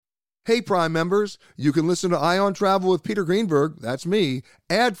Hey, Prime members, you can listen to Ion Travel with Peter Greenberg, that's me,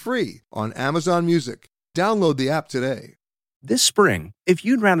 ad-free on Amazon Music. Download the app today. This spring, if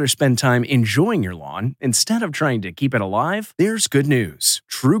you'd rather spend time enjoying your lawn instead of trying to keep it alive, there's good news.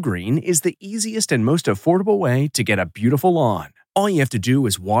 True Green is the easiest and most affordable way to get a beautiful lawn. All you have to do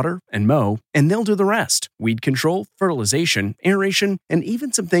is water and mow, and they'll do the rest. Weed control, fertilization, aeration, and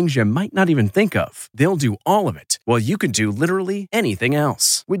even some things you might not even think of. They'll do all of it, while you can do literally anything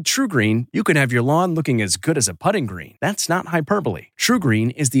else. With True Green, you can have your lawn looking as good as a putting green. That's not hyperbole. True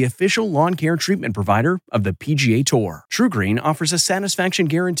Green is the official lawn care treatment provider of the PGA Tour. True Green offers a satisfaction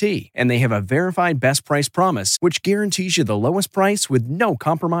guarantee, and they have a verified best price promise, which guarantees you the lowest price with no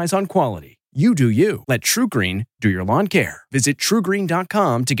compromise on quality. You do you. Let True Green do your lawn care. Visit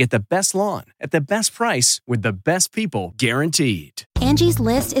TrueGreen.com to get the best lawn at the best price with the best people guaranteed. Angie's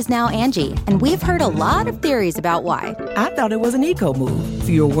List is now Angie, and we've heard a lot of theories about why. I thought it was an eco move.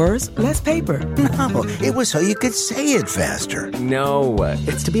 Fewer words, less paper. No, it was so you could say it faster. No,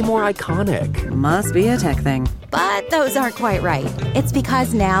 it's to be more iconic. Must be a tech thing. But those aren't quite right. It's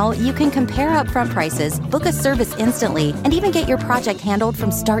because now you can compare upfront prices, book a service instantly, and even get your project handled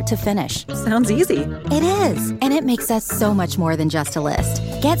from start to finish. Sounds easy. It is, and it makes us so much more than just a list.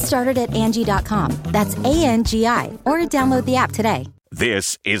 Get started at Angie.com. That's ANGI, or download the app today.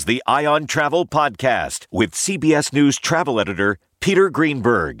 This is the Ion Travel Podcast with CBS News travel editor Peter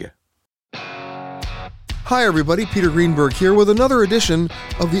Greenberg. Hi, everybody. Peter Greenberg here with another edition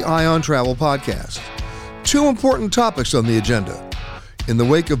of the Ion Travel Podcast. Two important topics on the agenda. In the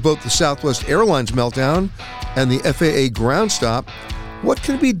wake of both the Southwest Airlines meltdown and the FAA ground stop, what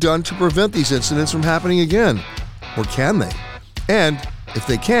can be done to prevent these incidents from happening again? Or can they? And if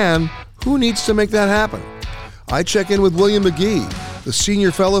they can, who needs to make that happen? I check in with William McGee, the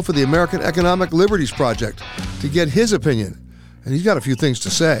Senior Fellow for the American Economic Liberties Project, to get his opinion. And he's got a few things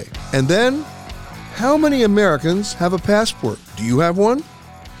to say. And then, how many Americans have a passport? Do you have one?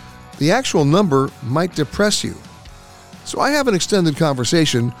 The actual number might depress you. So I have an extended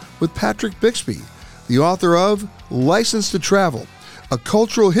conversation with Patrick Bixby, the author of License to Travel, A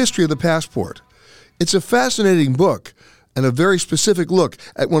Cultural History of the Passport. It's a fascinating book and a very specific look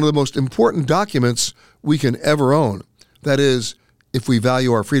at one of the most important documents we can ever own. That is, if we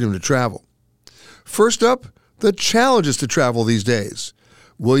value our freedom to travel. First up, the challenges to travel these days.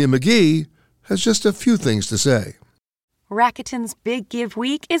 William McGee has just a few things to say. Rakuten's Big Give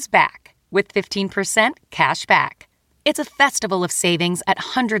Week is back with 15% cash back. It's a festival of savings at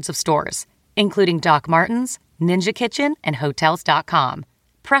hundreds of stores, including Doc Martens, Ninja Kitchen, and Hotels.com.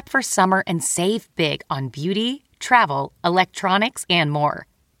 Prep for summer and save big on beauty, travel, electronics, and more.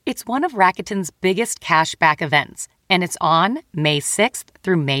 It's one of Rakuten's biggest cash back events, and it's on May 6th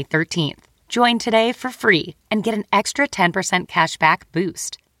through May 13th. Join today for free and get an extra 10% cash back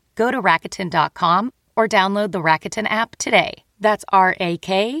boost. Go to Rakuten.com or download the Rakuten app today. That's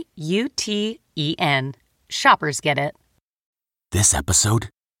Rakuten. Shoppers get it. This episode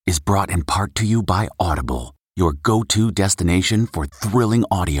is brought in part to you by Audible, your go-to destination for thrilling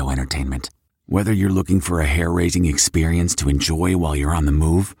audio entertainment. Whether you're looking for a hair-raising experience to enjoy while you're on the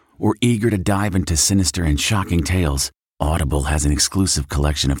move or eager to dive into sinister and shocking tales, Audible has an exclusive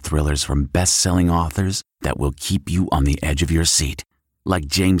collection of thrillers from best-selling authors that will keep you on the edge of your seat. Like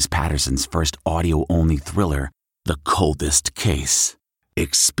James Patterson's first audio-only thriller, The Coldest Case.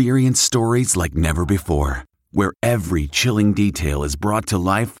 Experience stories like never before, where every chilling detail is brought to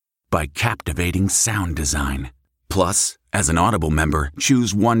life by captivating sound design. Plus, as an Audible member,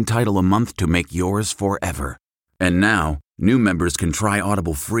 choose one title a month to make yours forever. And now, new members can try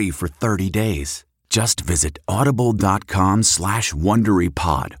Audible free for 30 days. Just visit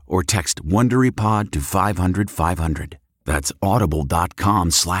audible.com/WonderyPod or text WonderyPod to 500-500. That's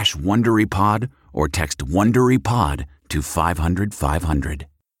audible.com/WonderyPod or text WonderyPod to 500-500.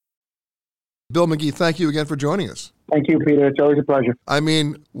 Bill McGee, thank you again for joining us. Thank you, Peter. It's always a pleasure. I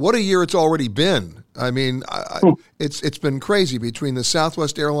mean, what a year it's already been. I mean, it's been crazy between the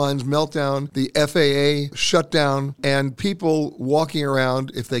Southwest Airlines meltdown, the FAA shutdown, and people walking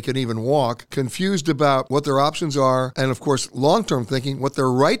around, if they can even walk, confused about what their options are, and of course, long-term thinking, what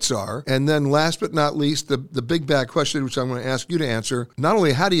their rights are. And then last but not least, the big bad question, which I'm going to ask you to answer, not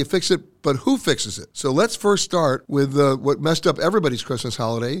only how do you fix it, but who fixes it? So let's first start with what messed up everybody's Christmas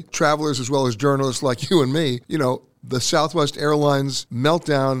holiday, travelers as well as journalists like you and me, the Southwest Airlines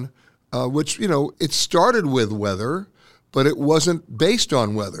meltdown, which, it started with weather, but it wasn't based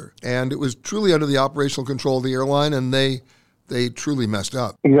on weather. And it was truly under the operational control of the airline, and they truly messed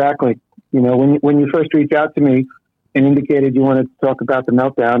up. Exactly. When you first reached out to me and indicated you wanted to talk about the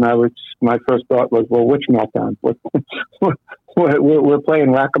meltdown, my first thought was, well, which meltdown? we're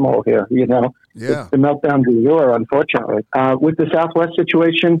playing whack-a-mole here, you know. Yeah. It's the meltdown du jour, unfortunately. With the Southwest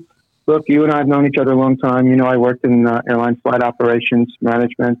situation, look, you and I have known each other a long time. You know, I worked in airline flight operations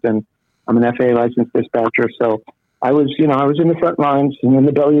management, and I'm an FAA licensed dispatcher. So I was in the front lines and in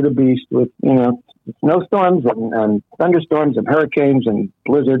the belly of the beast with, you know, snowstorms and thunderstorms and hurricanes and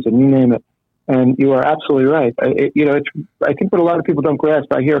blizzards and you name it. And you are absolutely right. I think what a lot of people don't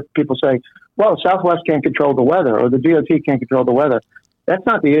grasp, I hear people say, well, Southwest can't control the weather or the DOT can't control the weather. That's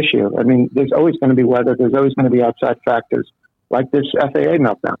not the issue. I mean, there's always going to be weather. There's always going to be outside factors like this FAA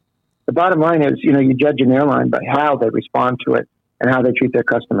meltdown. The bottom line is, you know, you judge an airline by how they respond to it and how they treat their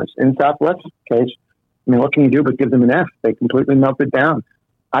customers. In Southwest's case, I mean, what can you do but give them an F? They completely melted down.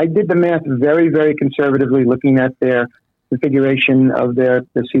 I did the math very, very conservatively, looking at their configuration of the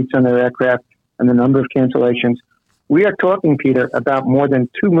seats on their aircraft and the number of cancellations. We are talking, Peter, about more than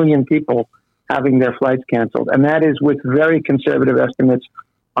 2 million people having their flights canceled. And that is with very conservative estimates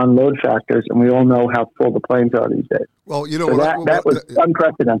on load factors. And we all know how full the planes are these days. Well, you know, so that was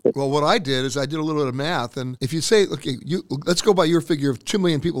unprecedented. Well, what I did is I did a little bit of math. And if you say, okay, let's go by your figure of 2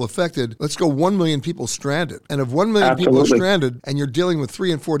 million people affected, let's go 1 million people stranded. And if 1 million people are stranded and you're dealing with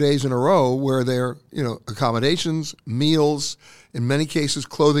 3 and 4 days in a row where they're, you know, accommodations, meals, in many cases,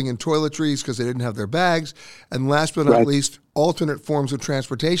 clothing and toiletries because they didn't have their bags, and last but not least, alternate forms of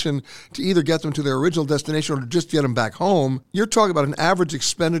transportation to either get them to their original destination or to just get them back home, you're talking about an average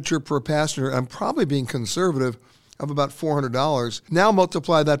expenditure per passenger, I'm probably being conservative, of about $400. Now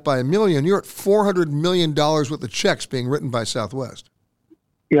multiply that by 1 million, you're at $400 million worth of checks being written by Southwest.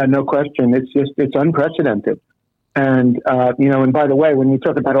 Yeah, no question. It's unprecedented. And, you know, and by the way, when you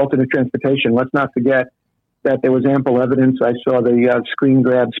talk about alternate transportation, let's not forget that there was ample evidence. I saw the screen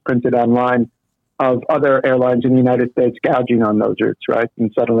grabs printed online of other airlines in the United States gouging on those routes, right?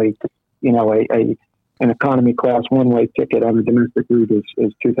 And suddenly, you know, an economy class one-way ticket on a domestic route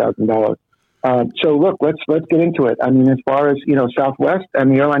is $2,000. So look, let's get into it. I mean, as far as, you know, Southwest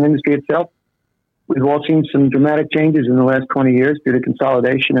and the airline industry itself, we've all seen some dramatic changes in the last 20 years due to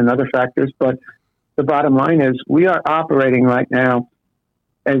consolidation and other factors. But the bottom line is we are operating right now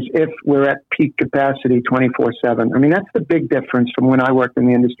as if we're at peak capacity 24/7. I mean, that's the big difference from when I worked in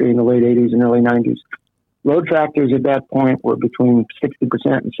the industry in the late 80s and early 90s. Load factors at that point were between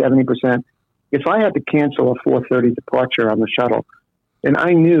 60% and 70%. If I had to cancel a 4:30 departure on the shuttle, and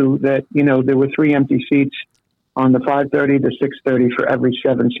I knew that, you know, there were 3 empty seats on the 5:30 to 6:30 for every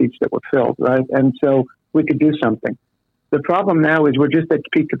 7 seats that were filled, right? And so we could do something. The problem now is we're just at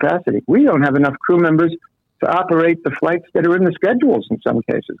peak capacity. We don't have enough crew members to operate the flights that are in the schedules in some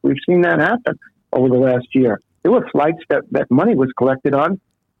cases. We've seen that happen over the last year. There were flights that money was collected on,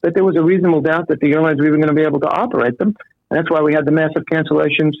 that there was a reasonable doubt that the airlines were even going to be able to operate them. And that's why we had the massive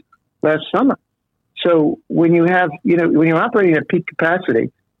cancellations last summer. So when you have, you know, when you're operating at peak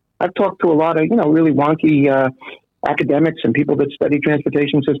capacity, I've talked to a lot of, you know, really wonky academics and people that study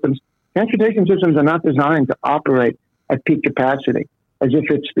transportation systems. Transportation systems are not designed to operate at peak capacity, as if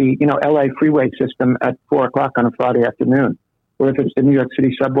it's the, you know, LA freeway system at 4 o'clock on a Friday afternoon, or if it's the New York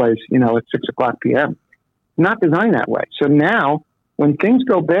City subways, you know, at 6 o'clock p.m. Not designed that way. So now, when things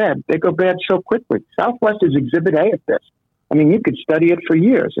go bad, they go bad so quickly. Southwest is Exhibit A at this. I mean, you could study it for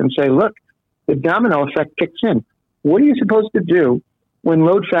years and say, look, the domino effect kicks in. What are you supposed to do when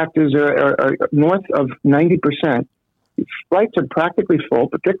load factors are north of 90%? Flights are practically full,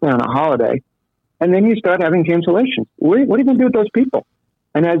 particularly on a holiday, and then you start having cancellations. What are you going to do with those people?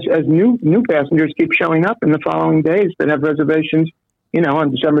 And as new passengers keep showing up in the following days that have reservations, you know,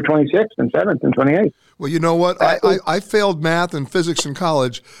 on December 26th and 7th and 28th. Well, you know what? I failed math and physics in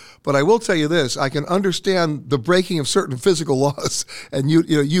college, but I will tell you this: I can understand the breaking of certain physical laws, and you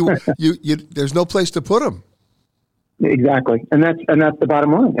there's no place to put them. Exactly, and that's the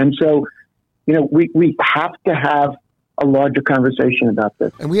bottom line. And so, you know, we have to have a larger conversation about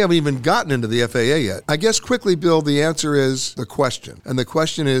this. And we haven't even gotten into the FAA yet. I guess quickly, Bill, the answer is the question. And the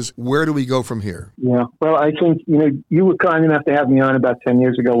question is, where do we go from here? Yeah. Well, I think, you know, you were kind enough to have me on about 10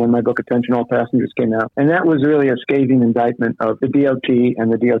 years ago when my book, Attention All Passengers, came out. And that was really a scathing indictment of the DOT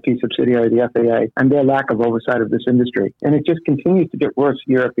and the DOT subsidiary, the FAA, and their lack of oversight of this industry. And it just continues to get worse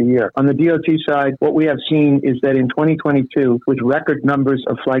year after year. On the DOT side, what we have seen is that in 2022, with record numbers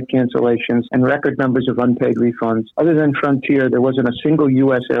of flight cancellations and record numbers of unpaid refunds, other than and Frontier, there wasn't a single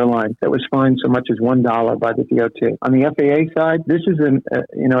U.S. airline that was fined so much as $1 by the DOT. On the FAA side, this is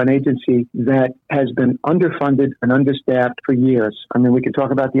an agency that has been underfunded and understaffed for years. I mean, we can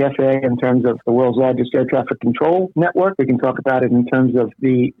talk about the FAA in terms of the world's largest air traffic control network. We can talk about it in terms of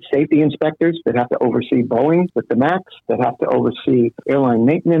the safety inspectors that have to oversee Boeing with the MAX, that have to oversee airline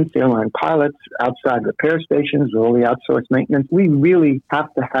maintenance, airline pilots, outside repair stations, all the outsourced maintenance. We really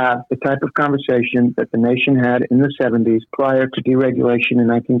have to have the type of conversation that the nation had in the 70s prior to deregulation in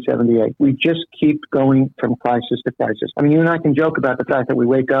 1978. We just keep going from crisis to crisis. I mean, you and I can joke about the fact that we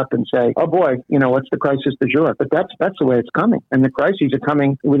wake up and say, oh boy, what's the crisis du jour? But that's the way it's coming. And the crises are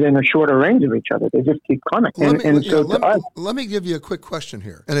coming within a shorter range of each other. They just keep coming. Let me give you a quick question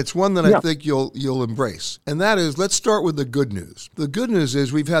here. And it's one that I think you'll embrace. And that is, let's start with the good news. The good news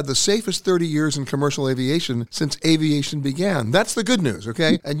is we've had the safest 30 years in commercial aviation since aviation began. That's the good news,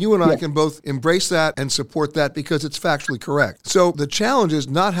 okay? And you and I can both embrace that and support that because it's factually correct. So the challenge is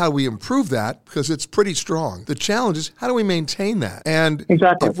not how we improve that, because it's pretty strong. The challenge is how do we maintain that? And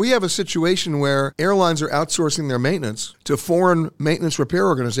if we have a situation where airlines are outsourcing their maintenance to foreign maintenance repair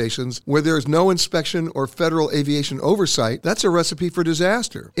organizations where there's no inspection or federal aviation oversight, that's a recipe for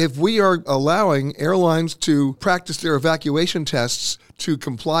disaster. If we are allowing airlines to practice their evacuation tests to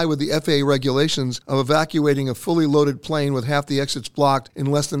comply with the FAA regulations of evacuating a fully loaded plane with half the exits blocked in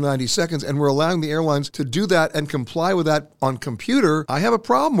less than 90 seconds, and we're allowing the airlines to do that and comply with that on computer, I have a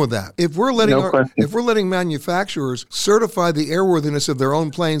problem with that. If we're letting manufacturers certify the airworthiness of their own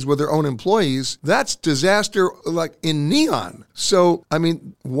planes with their own employees, that's disaster like in neon. So, I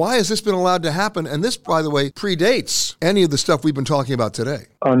mean, why has this been allowed to happen? And this, by the way, predates any of the stuff we've been talking about today.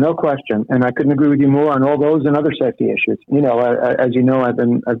 Oh, no question. And I couldn't agree with you more on all those and other safety issues. As you know, I've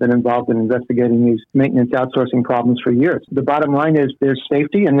been involved in investigating these maintenance outsourcing problems for years. The bottom line is there's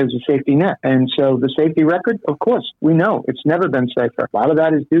safety and there's a safety net. And so the safety record, of course, we know it's never been safer. A lot of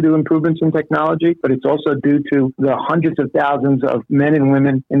that is due to improvements in technology, but it's also due to the hundreds of thousands of men and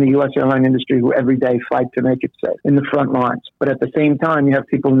women in the U.S. airline industry who every day fight to make it safe in the front lines. But at the same time, you have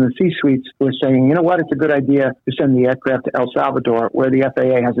people in the C-suites who are saying, you know what, it's a good idea to send the aircraft to El Salvador where the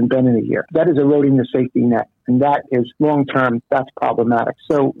FAA hasn't been in a year. That is eroding the safety net. And that is long-term, that's problematic.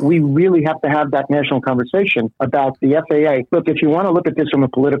 So we really have to have that national conversation about the FAA. Look, if you want to look at this from a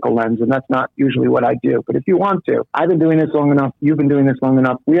political lens, and that's not usually what I do, but if you want to, I've been doing this long enough, you've been doing this long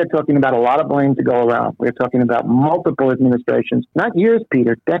enough, we are talking about a lot of blame to go around. We're talking about multiple administrations, not years,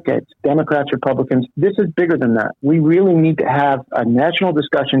 Peter, decades, Democrats, Republicans. This is bigger than that. We really need to have a national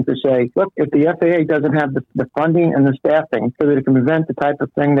discussion to say, look, if the FAA doesn't have the funding and the staffing so that it can prevent the type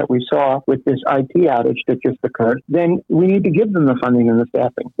of thing that we saw with this IT outage that just occurred, then we need to give them the funding and the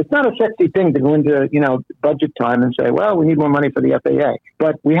staffing. It's not a sexy thing to go into, budget time and say, well, we need more money for the FAA,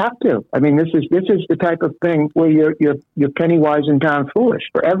 but we have to. I mean, this is the type of thing where you're penny wise and pound foolish.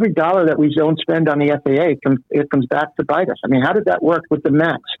 For every dollar that we don't spend on the FAA, it comes back to bite us. I mean, how did that work with the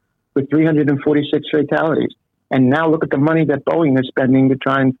MAX with 346 fatalities? And now look at the money that Boeing is spending to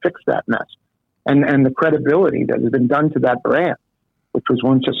try and fix that mess, and the credibility that has been done to that brand, which was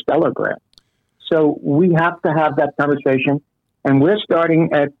once a stellar brand. So we have to have that conversation, and we're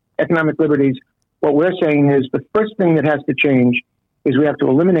starting at Economic Liberties. What we're saying is the first thing that has to change is we have to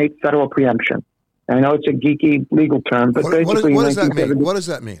eliminate federal preemption. And I know it's a geeky legal term, but basically... What does that mean? What does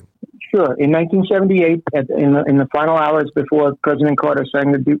that mean? Sure. In 1978, in the final hours before President Carter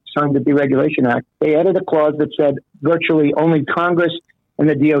signed the Deregulation Act, they added a clause that said virtually only Congress and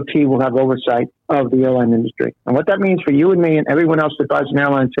the DOT will have oversight of the airline industry. And what that means for you and me and everyone else that buys an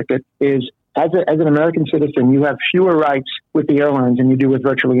airline ticket is, as an American citizen, you have fewer rights with the airlines than you do with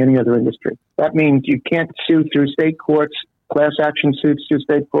virtually any other industry. That means you can't sue through state courts, class action suits through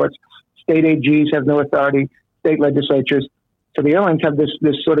state courts, state AGs have no authority, state legislatures. So the airlines have this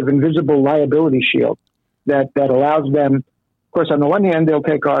sort of invisible liability shield that allows them, of course, on the one hand, they'll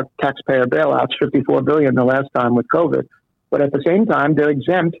take our taxpayer bailouts, $54 billion the last time with COVID. But at the same time, they're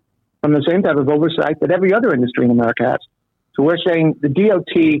exempt from the same type of oversight that every other industry in America has. So we're saying the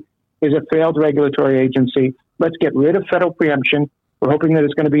DOT is a failed regulatory agency. Let's get rid of federal preemption. We're hoping that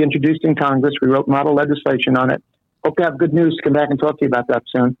it's going to be introduced in Congress. We wrote model legislation on it. Hope to have good news to come back and talk to you about that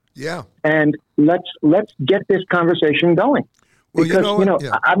soon. Yeah. And let's get this conversation going. Well, because,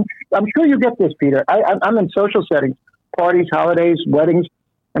 I'm sure you get this, Peter. I'm in social settings, parties, holidays, weddings,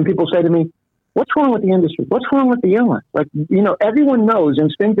 and people say to me, what's wrong with the industry? What's wrong with the airline? Like, everyone knows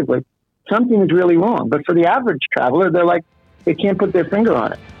instinctively something is really wrong. But for the average traveler, they're like, they can't put their finger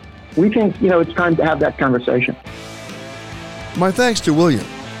on it. We think, it's time to have that conversation. My thanks to William.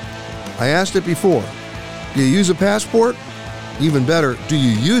 I asked it before. Do you use a passport? Even better, do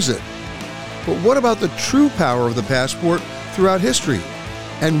you use it? But what about the true power of the passport throughout history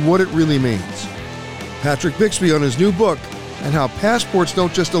and what it really means? Patrick Bixby on his new book, and how passports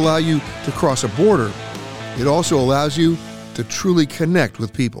don't just allow you to cross a border, it also allows you to truly connect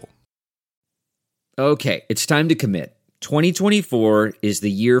with people. Okay, it's time to commit. 2024 is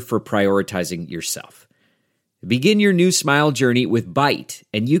the year for prioritizing yourself. Begin your new smile journey with Byte,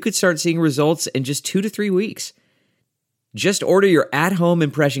 and you could start seeing results in just 2 to 3 weeks. Just order your at-home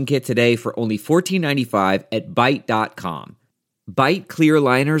impression kit today for only $14.95 at Byte.com. Byte clear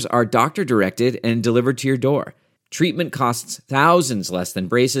liners are doctor-directed and delivered to your door. Treatment costs thousands less than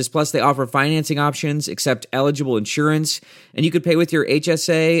braces, plus they offer financing options, accept eligible insurance, and you could pay with your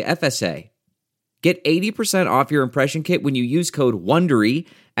HSA, FSA. Get 80% off your impression kit when you use code WONDERY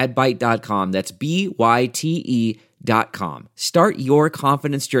at Byte.com. That's BYTE.com. Start your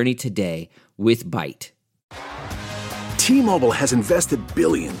confidence journey today with Byte. T-Mobile has invested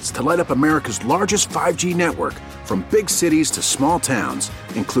billions to light up America's largest 5G network, from big cities to small towns,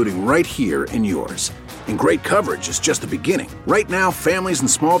 including right here in yours. And great coverage is just the beginning. Right now, families and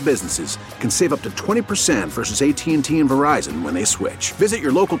small businesses can save up to 20% versus AT&T and Verizon when they switch. Visit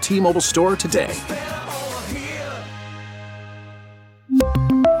your local T-Mobile store today.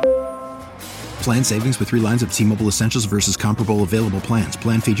 Plan savings with 3 lines of T-Mobile Essentials versus comparable available plans.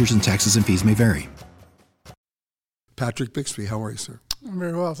 Plan features and taxes and fees may vary. Patrick Bixby, how are you, sir? I'm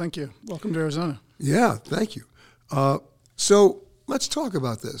very well, thank you. Welcome to Arizona. Yeah, thank you. So let's talk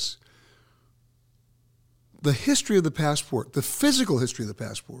about this. The history of the passport, the physical history of the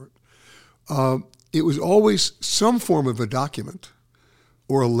passport, it was always some form of a document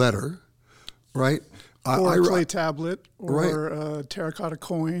or a letter, right? Or a clay tablet or a terracotta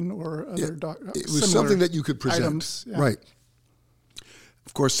coin or other it was something that you could present. Items, yeah. Right.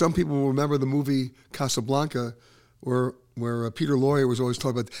 Of course, some people will remember the movie Casablanca where Peter Lorre was always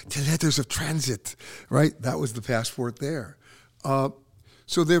talking about the letters of transit, right? That was the passport there.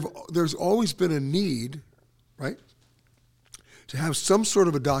 So there's always been a need, right, to have some sort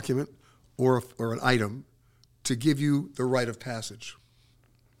of a document or an item to give you the right of passage.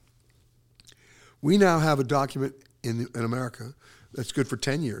 We now have a document in America that's good for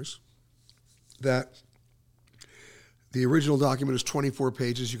 10 years, that the original document is 24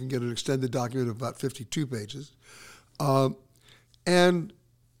 pages. You can get an extended document of about 52 pages. And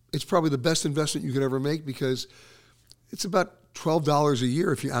it's probably the best investment you could ever make because it's about $12 a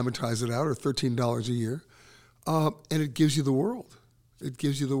year if you amortize it out, or $13 a year. And it gives you the world. It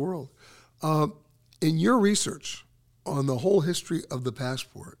gives you the world. In your research on the whole history of the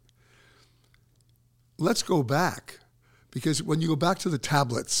passport, let's go back, because when you go back to the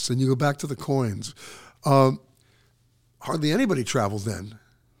tablets and you go back to the coins, hardly anybody traveled then,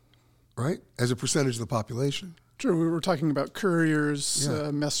 right, as a percentage of the population. True. We were talking about couriers,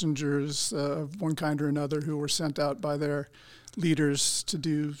 messengers of one kind or another who were sent out by their leaders to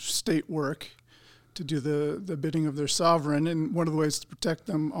do state work, to do the bidding of their sovereign. And one of the ways to protect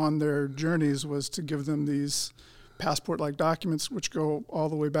them on their journeys was to give them these passport-like documents, which go all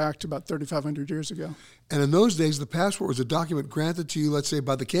the way back to about 3,500 years ago. And in those days, the passport was a document granted to you, let's say,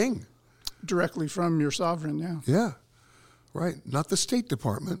 by the king. Directly from your sovereign, yeah. Yeah, right. Not the State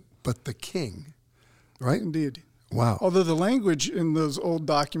Department, but the king, right? Indeed. Wow. Although the language in those old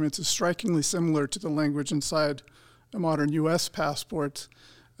documents is strikingly similar to the language inside a modern U.S. passport.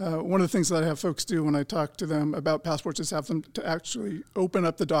 One of the things that I have folks do when I talk to them about passports is have them to actually open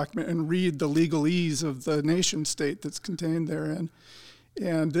up the document and read the legalese of the nation state that's contained therein.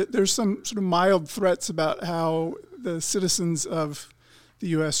 And there's some sort of mild threats about how the citizens of the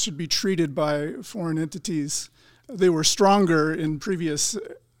U.S. should be treated by foreign entities. They were stronger in previous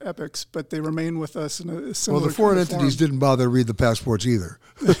epochs, but they remain with us in a similar Well, the foreign kind of entities didn't bother to read the passports either.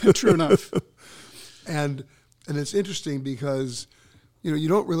 True enough. And it's interesting because, you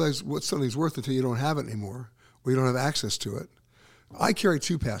don't realize what something's worth until you don't have it anymore, or you don't have access to it. I carry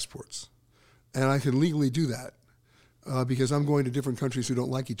 2 passports, and I can legally do that because I'm going to different countries who don't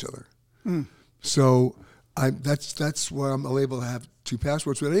like each other. Mm. So that's why I'm able to have 2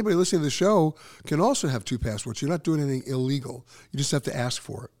 passports. But anybody listening to the show can also have 2 passports. You're not doing anything illegal. You just have to ask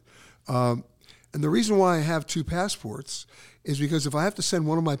for it. And the reason why I have 2 passports is because if I have to send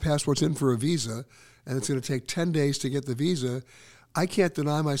one of my passports in for a visa, and it's going to take 10 days to get the visa, I can't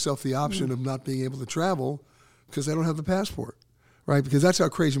deny myself the option of not being able to travel because I don't have the passport, right? Because that's how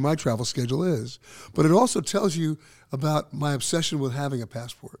crazy my travel schedule is. But it also tells you about my obsession with having a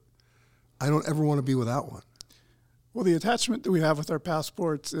passport. I don't ever want to be without one. Well, the attachment that we have with our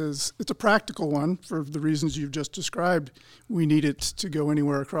passports it's a practical one for the reasons you've just described. We need it to go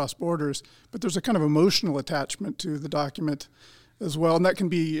anywhere across borders. But there's a kind of emotional attachment to the document as well. And that can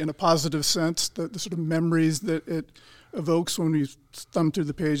be in a positive sense, the sort of memories that it evokes when we thumb through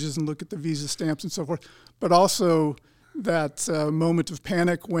the pages and look at the visa stamps and so forth, but also that moment of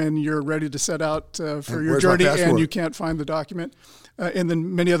panic when you're ready to set out for your journey and you can't find the document. And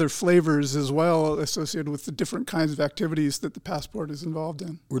then many other flavors as well associated with the different kinds of activities that the passport is involved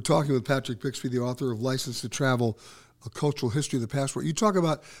in. We're talking with Patrick Bixby, the author of License to Travel, A Cultural History of the Passport. You talk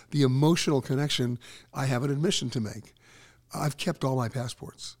about the emotional connection. I have an admission to make. I've kept all my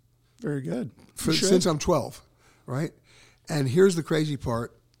passports. Very good. Since I'm 12, right? And here's the crazy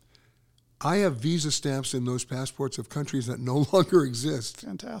part. I have visa stamps in those passports of countries that no longer exist.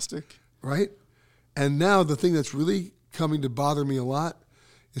 Fantastic. Right? And now the thing that's really coming to bother me a lot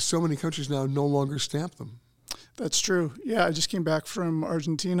is so many countries now no longer stamp them. That's true. Yeah, I just came back from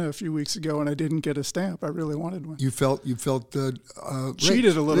Argentina a few weeks ago, and I didn't get a stamp. I really wanted one. You felt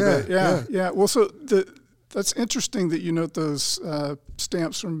cheated a little bit. Yeah. Well, so that's interesting that you note those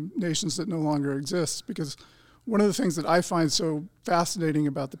stamps from nations that no longer exist, because one of the things that I find so fascinating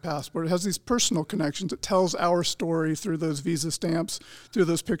about the passport, it has these personal connections. It tells our story through those visa stamps, through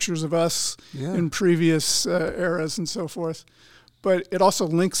those pictures of us in previous eras and so forth. But it also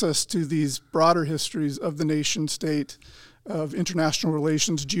links us to these broader histories of the nation state, of international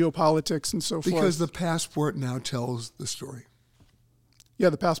relations, geopolitics, and so forth. Because the passport now tells the story.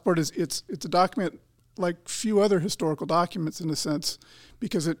 Yeah, the passport it's a document like few other historical documents in a sense,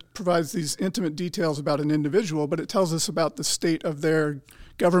 because it provides these intimate details about an individual, but it tells us about the state of their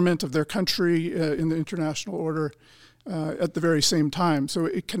government, of their country in the international order at the very same time. So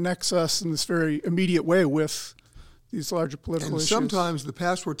it connects us in this very immediate way with these larger political issues. And sometimes the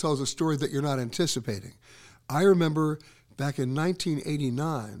passport tells a story that you're not anticipating. I remember back in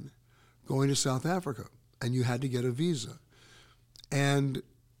 1989 going to South Africa, and you had to get a visa. And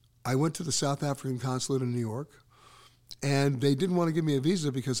I went to the South African consulate in New York, and they didn't want to give me a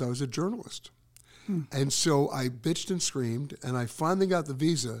visa because I was a journalist. And so I bitched and screamed, and I finally got the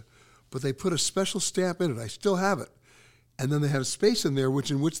visa, but they put a special stamp in it. I still have it. And then they had a space in there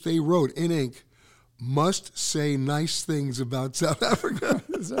in which they wrote in ink, "Must say nice things about South Africa."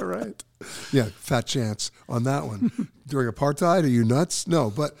 Is that right? Yeah, fat chance on that one. During apartheid, are you nuts? No,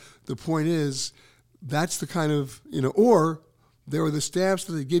 but the point is, that's the kind of, or there were the stamps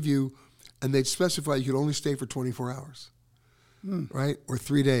that they give you, and they'd specify you could only stay for 24 hours, right? Or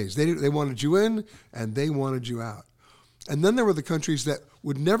 3 days. They wanted you in, and they wanted you out. And then there were the countries that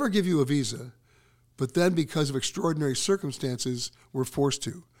would never give you a visa, but then because of extraordinary circumstances were forced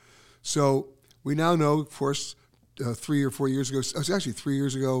to. So we now know, of course, 3 or 4 years ago, actually 3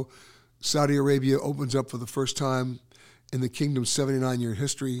 years ago, Saudi Arabia opens up for the first time in the kingdom's 79-year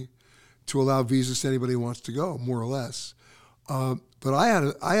history to allow visas to anybody who wants to go, more or less. But I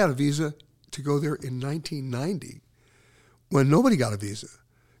had a visa to go there in 1990 when nobody got a visa.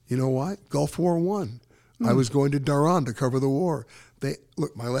 You know why? Gulf War I. I was going to Dhahran to cover the war.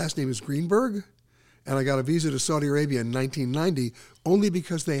 Look, my last name is Greenberg, and I got a visa to Saudi Arabia in 1990 only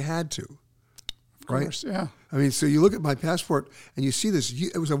because they had to. Of course, right? Yeah. I mean, so you look at my passport and you see this.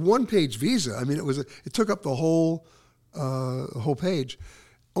 It was a one-page visa. I mean, it took up the whole page,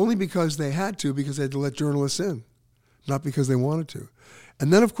 only because they had to, because they had to let journalists in, not because they wanted to.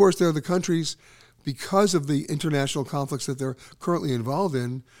 And then, of course, there are the countries, because of the international conflicts that they're currently involved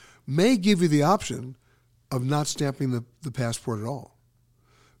in, may give you the option of not stamping the passport at all.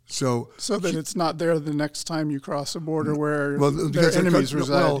 So that it's not there the next time you cross a border where their enemies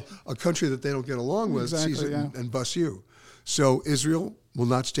reside. Well, a country that they don't get along with sees it and busts you. So Israel will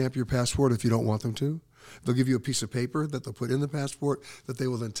not stamp your passport if you don't want them to. They'll give you a piece of paper that they'll put in the passport that they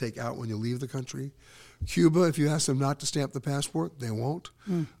will then take out when you leave the country. Cuba, if you ask them not to stamp the passport, they won't.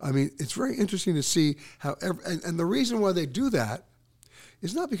 I mean, it's very interesting to see how, and the reason why they do that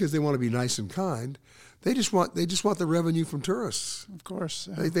is not because they want to be nice and kind. They just want the revenue from tourists. Of course,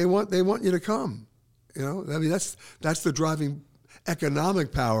 yeah. They want you to come. I mean, that's the driving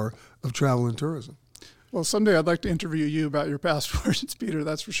economic power of travel and tourism. Well, someday I'd like to interview you about your passport, Peter.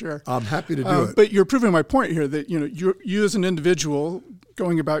 That's for sure. I'm happy to do it. But you're proving my point here that you as an individual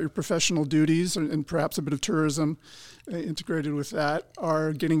going about your professional duties and perhaps a bit of tourism integrated with that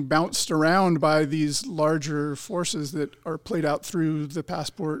are getting bounced around by these larger forces that are played out through the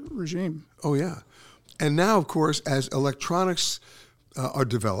passport regime. Oh yeah, and now of course as electronics are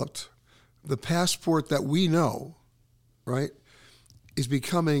developed, the passport that we know, right, is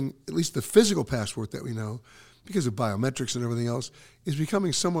becoming, at least the physical passport that we know, because of biometrics and everything else, is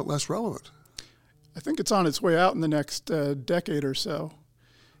becoming somewhat less relevant. I think it's on its way out in the next decade or so.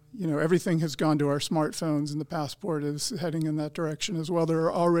 Everything has gone to our smartphones, and the passport is heading in that direction as well. There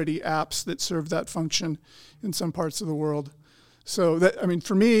are already apps that serve that function in some parts of the world. So that, I mean,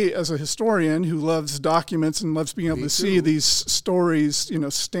 for me as a historian who loves documents and loves being able to see these stories,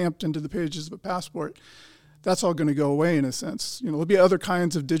 stamped into the pages of a passport, that's all going to go away in a sense. There'll be other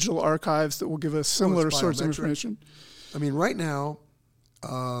kinds of digital archives that will give us similar sorts of information. I mean, right now,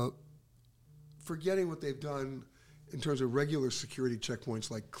 forgetting what they've done in terms of regular security checkpoints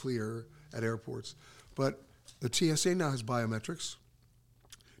like CLEAR at airports, but the TSA now has biometrics.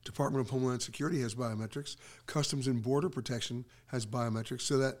 Department of Homeland Security has biometrics. Customs and Border Protection has biometrics,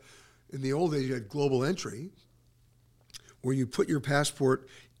 so that in the old days you had global entry, where you put your passport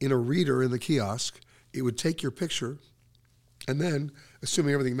in a reader in the kiosk, it would take your picture, and then,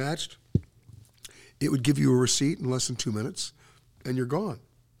 assuming everything matched, it would give you a receipt in less than 2 minutes, and you're gone.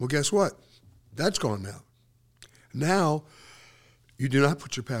 Well, guess what? That's gone now. Now, you do not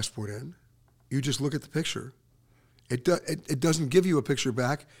put your passport in. You just look at the picture. It doesn't give you a picture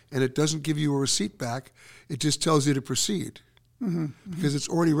back, and it doesn't give you a receipt back. It just tells you to proceed because it's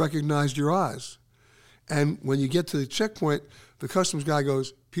already recognized your eyes. And when you get to the checkpoint, the customs guy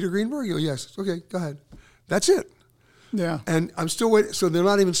goes, "Peter Greenberg?" You go, "Yes." "Okay, go ahead." That's it. Yeah. And I'm still waiting. So they're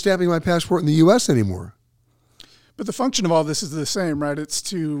not even stamping my passport in the U.S. anymore. But the function of all this is the same, right? It's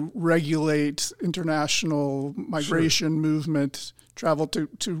to regulate international migration, movement, travel, to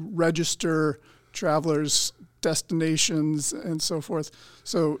register travelers' destinations and so forth.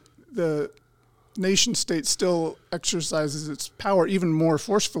 So the nation state still exercises its power even more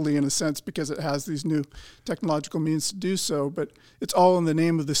forcefully in a sense because it has these new technological means to do so, but it's all in the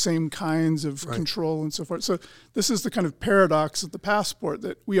name of the same kinds of control and so forth. So this is the kind of paradox of the passport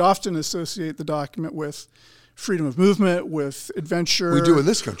that we often associate the document with freedom of movement, with adventure. We do in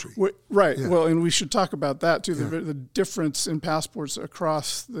this country. Right. Yeah. Well, and we should talk about that too, the difference in passports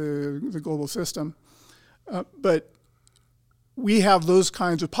across the global system. But we have those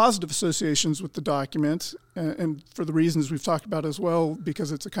kinds of positive associations with the document, and for the reasons we've talked about as well,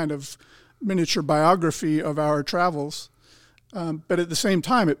 because it's a kind of miniature biography of our travels. But at the same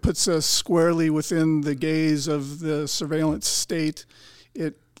time, it puts us squarely within the gaze of the surveillance state.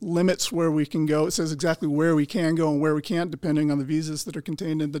 It limits where we can go. It says exactly where we can go and where we can't, depending on the visas that are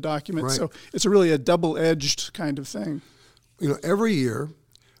contained in the document. Right. So it's really a double-edged kind of thing. Every year,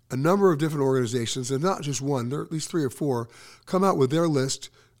 a number of different organizations, and not just one, there are at least 3 or 4, come out with their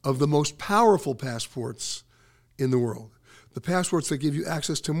list of the most powerful passports in the world. The passports that give you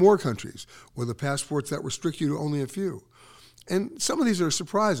access to more countries, or the passports that restrict you to only a few. And some of these are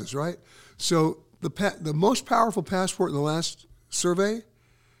surprises, right? So the most powerful passport in the last survey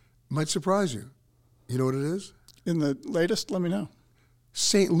might surprise you. You know what it is? In the latest, let me know.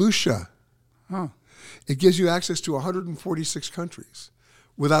 St. Lucia. Huh. It gives you access to 146 countries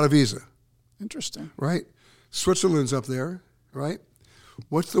without a visa. Interesting. Right? Switzerland's up there, right?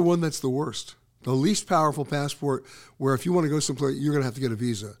 What's the one that's the worst? The least powerful passport where if you want to go someplace, you're going to have to get a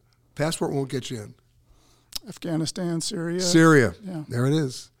visa. Passport won't get you in. Afghanistan, Syria. Syria. Yeah. There it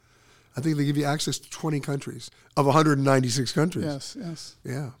is. I think they give you access to 20 countries of 196 countries. Yes.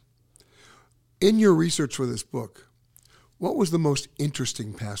 Yeah. In your research for this book, what was the most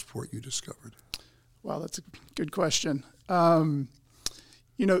interesting passport you discovered? Wow, that's a good question.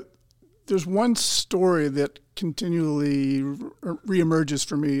 There's one story that continually reemerges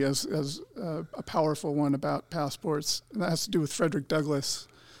for me as a powerful one about passports, and that has to do with Frederick Douglass,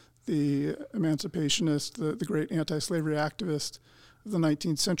 the emancipationist, the great anti-slavery activist of the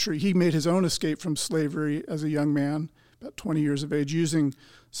 19th century. He made his own escape from slavery as a young man, about 20 years of age, using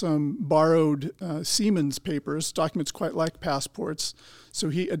some borrowed seaman's papers, documents quite like passports. So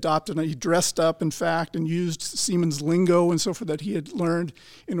he dressed up, in fact, and used seaman's lingo and so forth that he had learned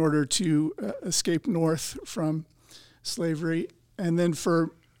in order to escape north from slavery. And then for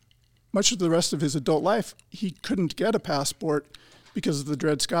much of the rest of his adult life, he couldn't get a passport because of the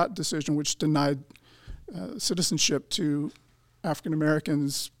Dred Scott decision, which denied citizenship to African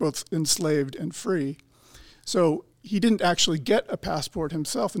Americans, both enslaved and free. So he didn't actually get a passport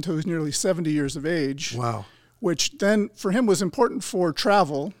himself until he was nearly 70 years of age. Wow. Which then for him was important for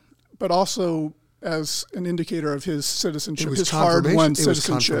travel, but also as an indicator of his citizenship, his hard-won citizenship.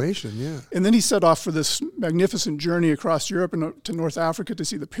 It was confirmation, yeah. And then he set off for this magnificent journey across Europe and to North Africa to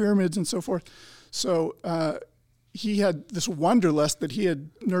see the pyramids and so forth. So he had this wanderlust that he had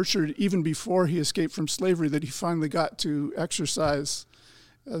nurtured even before he escaped from slavery that he finally got to exercise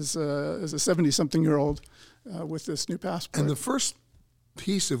as a 70-something-year-old with this new passport. And the first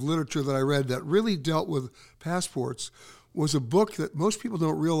piece of literature that I read that really dealt with passports was a book that most people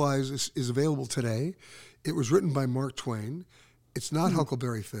don't realize is available today. It was written by Mark Twain. It's not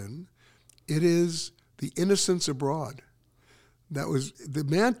Huckleberry Finn. It is The Innocents Abroad. The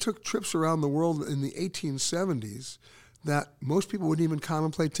man took trips around the world in the 1870s that most people wouldn't even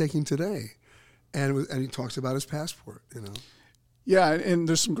contemplate taking today. And he talks about his passport, Yeah, and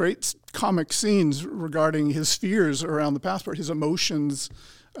there's some great comic scenes regarding his fears around the passport, his emotions,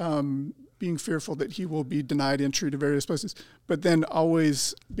 being fearful that he will be denied entry to various places, but then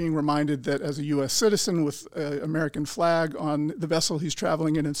always being reminded that as a U.S. citizen with an American flag on the vessel he's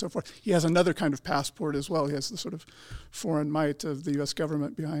traveling in and so forth, he has another kind of passport as well. He has the sort of foreign might of the U.S.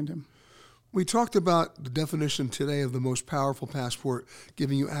 government behind him. We talked about the definition today of the most powerful passport,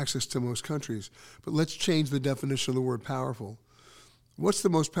 giving you access to most countries, but let's change the definition of the word powerful. What's the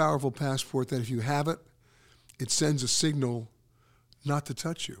most powerful passport that if you have it, it sends a signal not to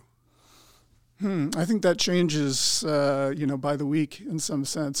touch you? I think that changes, by the week in some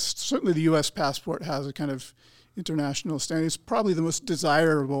sense. Certainly the U.S. passport has a kind of international standing. It's probably the most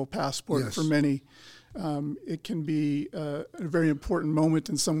desirable passport for many. It can be a very important moment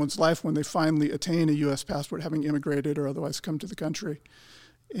in someone's life when they finally attain a U.S. passport, having immigrated or otherwise come to the country.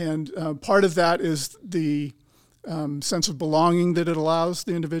 And part of that is the sense of belonging that it allows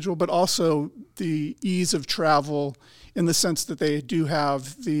the individual, but also the ease of travel in the sense that they do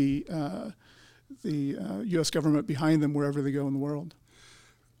have the U.S. government behind them wherever they go in the world.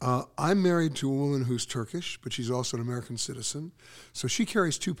 I'm married to a woman who's Turkish, but she's also an American citizen. So she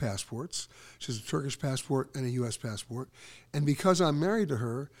carries two passports. She has a Turkish passport and a U.S. passport. And because I'm married to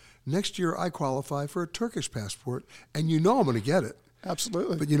her, next year I qualify for a Turkish passport, and I'm going to get it.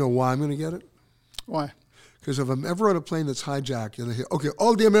 Absolutely. But you know why I'm going to get it? Why? Because if I'm ever on a plane that's hijacked and they say, okay,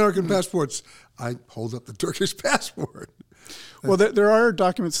 all the American passports, I hold up the Turkish passport. Well, there are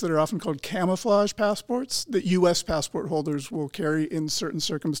documents that are often called camouflage passports that U.S. passport holders will carry in certain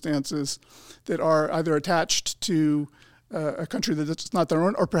circumstances that are either attached to a country that's not their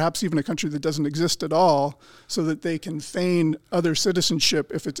own, or perhaps even a country that doesn't exist at all, so that they can feign other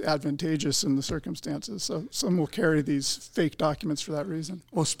citizenship if it's advantageous in the circumstances. So some will carry these fake documents for that reason.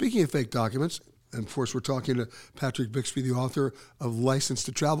 Well, speaking of fake documents, and of course we're talking to Patrick Bixby, the author of License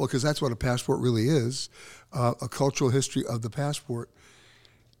to Travel, because that's what a passport really is, a cultural history of the passport.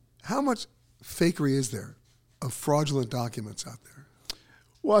 How much fakery is there of fraudulent documents out there?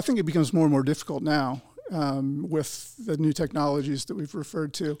 Well, I think it becomes more and more difficult now with the new technologies that we've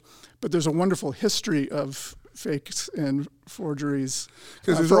referred to. But there's a wonderful history of fakes and forgeries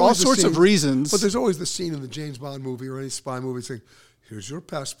for all sorts of reasons. But there's always the scene in the James Bond movie or any spy movie saying, here's your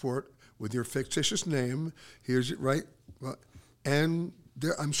passport with your fictitious name, here's it, right? And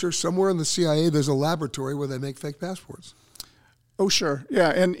there, I'm sure somewhere in the CIA there's a laboratory where they make fake passports. Oh, sure. Yeah,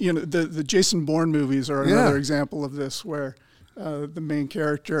 and the Jason Bourne movies are another example of this, where the main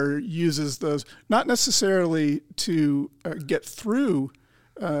character uses those, not necessarily to get through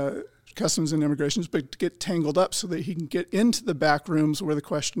customs and immigrations, but to get tangled up so that he can get into the back rooms where the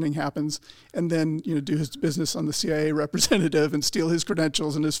questioning happens, and then do his business on the CIA representative and steal his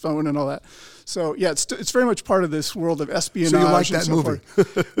credentials and his phone and all that. So yeah, it's very much part of this world of espionage. So you like that movie?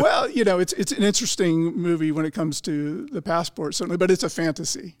 Well, it's an interesting movie when it comes to the passport, certainly, but it's a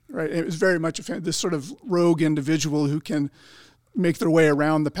fantasy, right? It's very much this sort of rogue individual who can make their way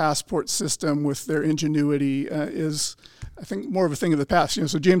around the passport system with their ingenuity is, I think, more of a thing of the past.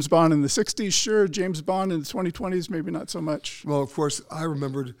 So James Bond in the 60s, sure. James Bond in the 2020s, maybe not so much. Well, of course, I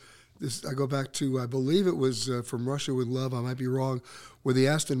remembered this. I go back to, I believe it was From Russia with Love, I might be wrong, where the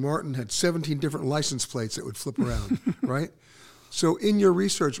Aston Martin had 17 different license plates that would flip around, right? So in your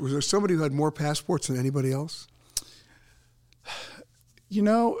research, was there somebody who had more passports than anybody else?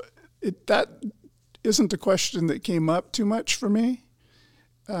 That isn't a question that came up too much for me.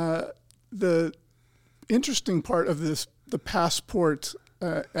 The interesting part of the passport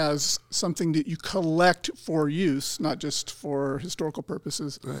as something that you collect for use, not just for historical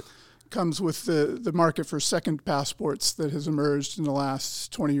purposes, comes with the market for second passports that has emerged in the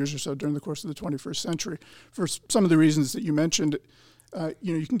last 20 years or so during the course of the 21st century. For some of the reasons that you mentioned,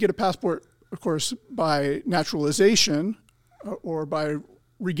 you can get a passport, of course, by naturalization or by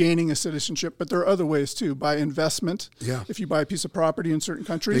regaining a citizenship, but there are other ways too, by investment. Yeah. If you buy a piece of property in certain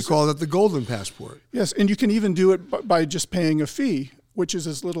countries. They call it the golden passport. Yes, and you can even do it by just paying a fee, which is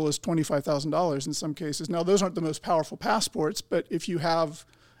as little as $25,000 in some cases. Now, those aren't the most powerful passports, but if you have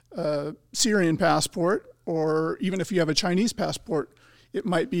a Syrian passport, or even if you have a Chinese passport, it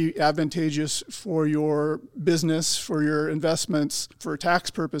might be advantageous for your business, for your investments, for tax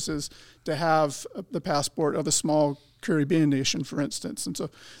purposes, to have the passport of a small Caribbean nation, for instance. And so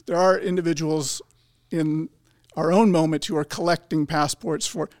there are individuals in our own moment who are collecting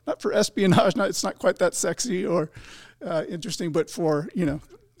passports not for espionage, it's not quite that sexy or interesting, but for,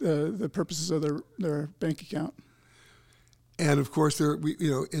 the purposes of their bank account. And of course,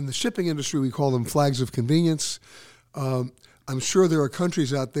 in the shipping industry, we call them flags of convenience. I'm sure there are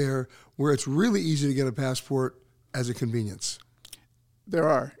countries out there where it's really easy to get a passport as a convenience. There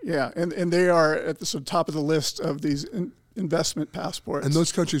are, yeah. And they are at the sort of top of the list of these investment passports. And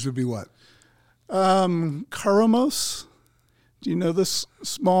those countries would be what? Comoros. Do you know this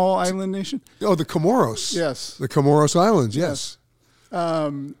small island nation? Oh, the Comoros. Yes. The Comoros Islands, yes.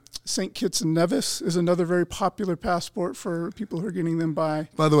 St. Kitts and Nevis is another very popular passport for people who are getting them by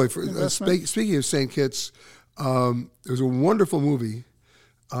the way, investment. Speaking of St. Kitts, there was a wonderful movie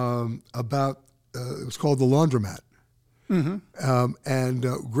about, it was called The Laundromat. Mm-hmm. And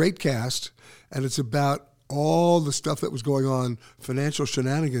great cast, and it's about all the stuff that was going on, financial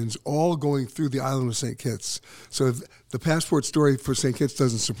shenanigans, all going through the island of St. Kitts. So the passport story for St. Kitts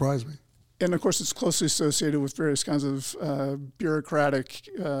doesn't surprise me. And of course, it's closely associated with various kinds of bureaucratic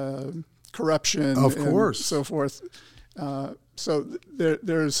corruption, of course, and so forth. So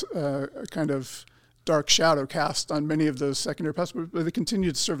there's a kind of dark shadow cast on many of those secondary passports, but they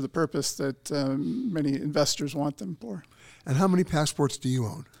continue to serve the purpose that many investors want them for. And how many passports do you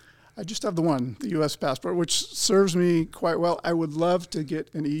own? I just have the one, the U.S. passport, which serves me quite well. I would love to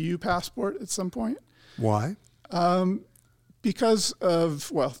get an EU passport at some point. Why? Because of,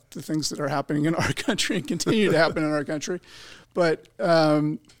 well, the things that are happening in our country and continue to happen in our country. But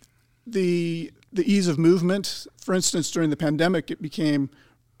the ease of movement, for instance, during the pandemic, it became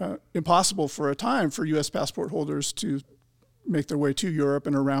impossible for a time for U.S. passport holders to make their way to Europe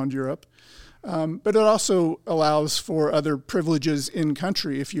and around Europe. But it also allows for other privileges in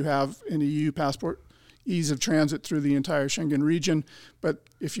country if you have an EU passport, ease of transit through the entire Schengen region. But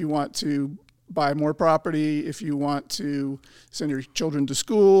if you want to buy more property, if you want to send your children to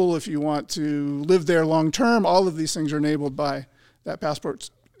school, if you want to live there long term, all of these things are enabled by that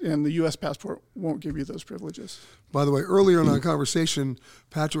passport, and the U.S. passport won't give you those privileges. By the way, earlier in our conversation,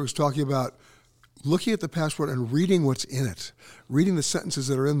 Patrick was talking about looking at the passport and reading what's in it, reading the sentences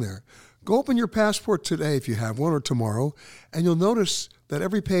that are in there. Go open your passport today if you have one, or tomorrow, and you'll notice that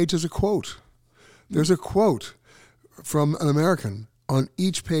every page has a quote. There's a quote from an American on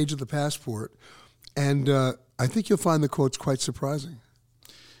each page of the passport, and I think you'll find the quotes quite surprising.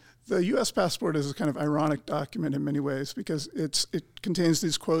 The U.S. passport is a kind of ironic document in many ways because it contains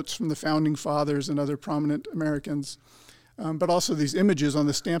these quotes from the founding fathers and other prominent Americans, but also these images on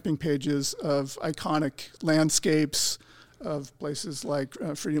the stamping pages of iconic landscapes, of places like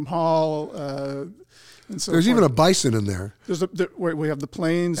Freedom Hall, and so There's forth. even a bison in there. We have the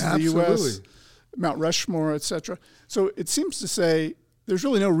plains Absolutely. in the U.S., Mount Rushmore, etc. So it seems to say there's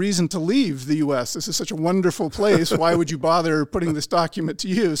really no reason to leave the U.S. This is such a wonderful place. Why would you bother putting this document to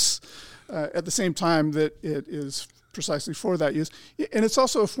use at the same time that it is precisely for that use? And it's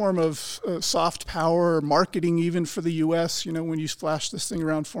also a form of soft power, marketing even for the U.S., when you flash this thing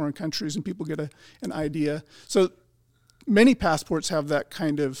around foreign countries and people get an idea. So many passports have that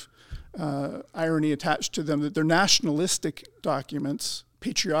kind of irony attached to them, that they're nationalistic documents,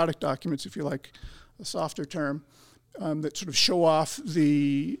 patriotic documents, if you like a softer term, that sort of show off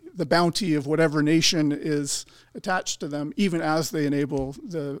the bounty of whatever nation is attached to them, even as they enable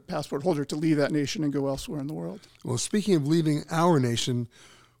the passport holder to leave that nation and go elsewhere in the world. Well, speaking of leaving our nation,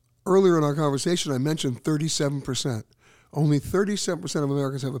 earlier in our conversation I mentioned 37%. Only 37% of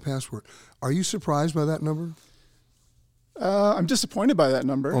Americans have a passport. Are you surprised by that number? I'm disappointed by that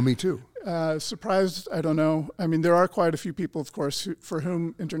number. Oh, me too. Surprised, I don't know. I mean, there are quite a few people, of course, for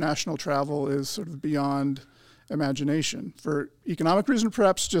whom international travel is sort of beyond imagination. For economic reason,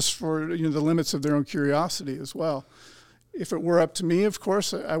 perhaps just for the limits of their own curiosity as well. If it were up to me, of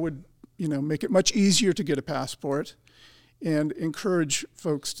course, I would make it much easier to get a passport and encourage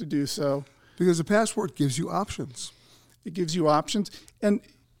folks to do so. Because a passport gives you options. It gives you options, and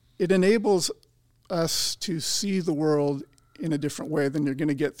it enables us to see the world in a different way than you're going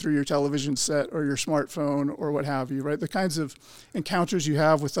to get through your television set or your smartphone or what have you, right? The kinds of encounters you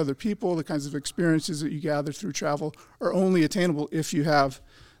have with other people, the kinds of experiences that you gather through travel are only attainable if you have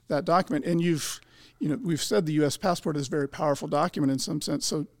that document. And we've said the U.S. passport is a very powerful document in some sense,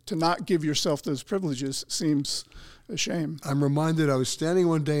 so to not give yourself those privileges seems a shame. I'm reminded I was standing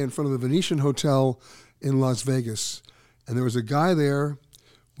one day in front of the Venetian Hotel in Las Vegas, and there was a guy there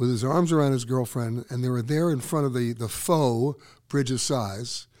with his arms around his girlfriend, and they were there in front of the faux Bridge of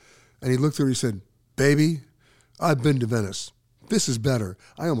Sighs, and he looked at her and he said, "Baby, I've been to Venice. This is better."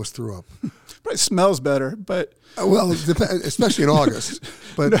 I almost threw up. Probably smells better, but... Well, especially in August.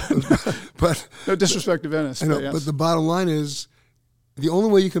 But no disrespect to Venice. I know, yes. But the bottom line is, the only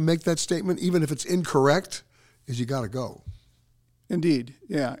way you can make that statement, even if it's incorrect, is you got to go. Indeed,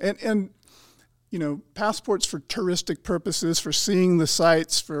 yeah. And passports for touristic purposes, for seeing the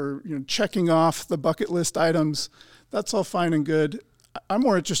sights, for checking off the bucket list items, that's all fine and good. I'm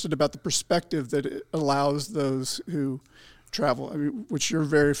more interested about the perspective that it allows those who travel, I mean, which you're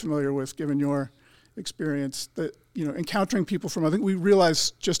very familiar with, given your experience. That, you know, encountering people from, I think we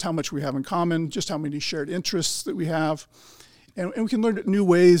realize just how much we have in common, just how many shared interests that we have, and we can learn new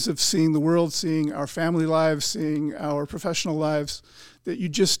ways of seeing the world, seeing our family lives, seeing our professional lives, that you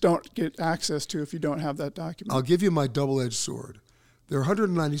just don't get access to if you don't have that document. I'll give you my double-edged sword. There are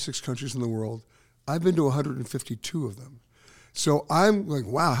 196 countries in the world. I've been to 152 of them. So I'm like,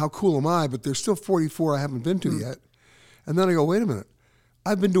 wow, how cool am I? But there's still 44 I haven't been to yet. And then I go, wait a minute.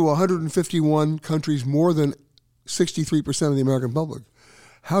 I've been to 151 countries, more than 63% of the American public.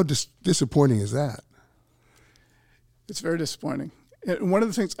 How disappointing is that? It's very disappointing. And one of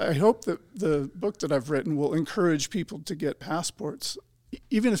the things, I hope that the book that I've written will encourage people to get passports,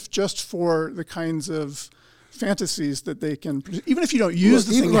 even if just for the kinds of fantasies that they can, even if you don't use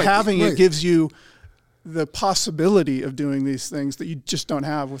the thing, having it gives you the possibility of doing these things that you just don't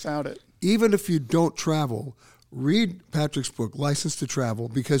have without it. Even if you don't travel, read Patrick's book, License to Travel,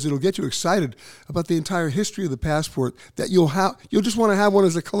 because it'll get you excited about the entire history of the passport that you'll just want to have one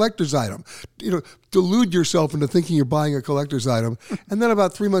as a collector's item. You know, delude yourself into thinking you're buying a collector's item. And then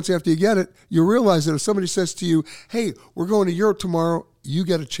about 3 months after you get it, you realize that if somebody says to you, hey, we're going to Europe tomorrow, you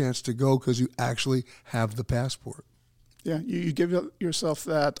get a chance to go because you actually have the passport. Yeah, you give yourself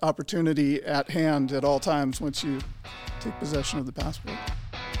that opportunity at hand at all times once you take possession of the passport.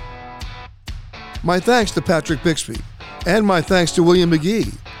 My thanks to Patrick Bixby, and my thanks to William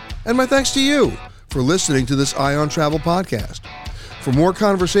McGee, and my thanks to you for listening to this Eye on Travel podcast. For more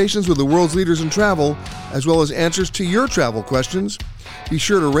conversations with the world's leaders in travel, as well as answers to your travel questions, be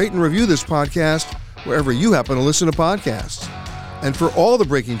sure to rate and review this podcast wherever you happen to listen to podcasts. And for all the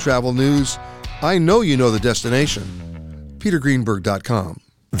breaking travel news, I know you know the destination. PeterGreenberg.com.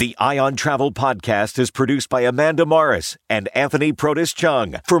 The Eye on Travel podcast is produced by Amanda Morris and Anthony Protis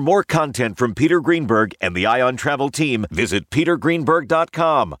Chung. For more content from Peter Greenberg and the Eye on Travel team, visit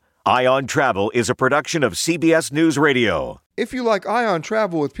PeterGreenberg.com. Eye on Travel is a production of CBS News Radio. If you like Eye on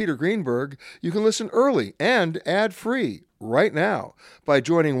Travel with Peter Greenberg, you can listen early and ad-free right now by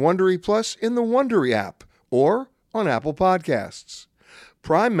joining Wondery Plus in the Wondery app or on Apple Podcasts.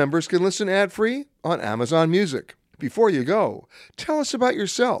 Prime members can listen ad-free on Amazon Music. Before you go, tell us about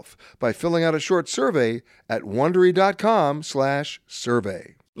yourself by filling out a short survey at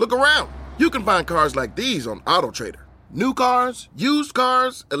Wondery.com/survey. Look around. You can find cars like these on AutoTrader. New cars, used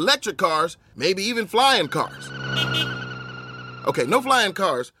cars, electric cars, maybe even flying cars. Okay, no flying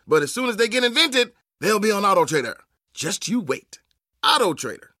cars, but as soon as they get invented, they'll be on AutoTrader. Just you wait.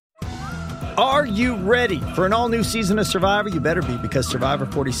 AutoTrader. Are you ready for an all-new season of Survivor? You better be, because Survivor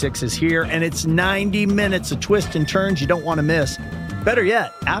 46 is here, and it's 90 minutes of twists and turns you don't want to miss. Better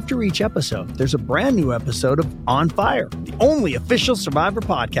yet, after each episode, there's a brand new episode of On Fire, the only official Survivor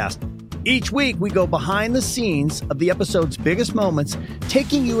podcast. Each week, we go behind the scenes of the episode's biggest moments,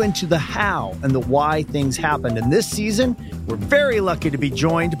 taking you into the how and the why things happened. And this season, we're very lucky to be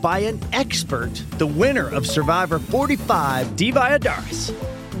joined by an expert, the winner of Survivor 45, Diva Adaris.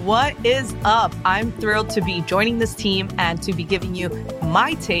 What is up? I'm thrilled to be joining this team and to be giving you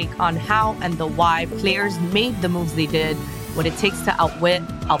my take on how and the why players made the moves they did, what it takes to outwit,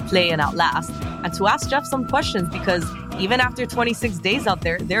 outplay, and outlast, and to ask Jeff some questions, because even after 26 days out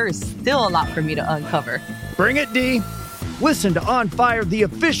there is still a lot for me to uncover. Bring it, D. Listen to On Fire, the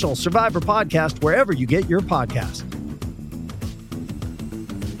official Survivor podcast, wherever you get your podcasts.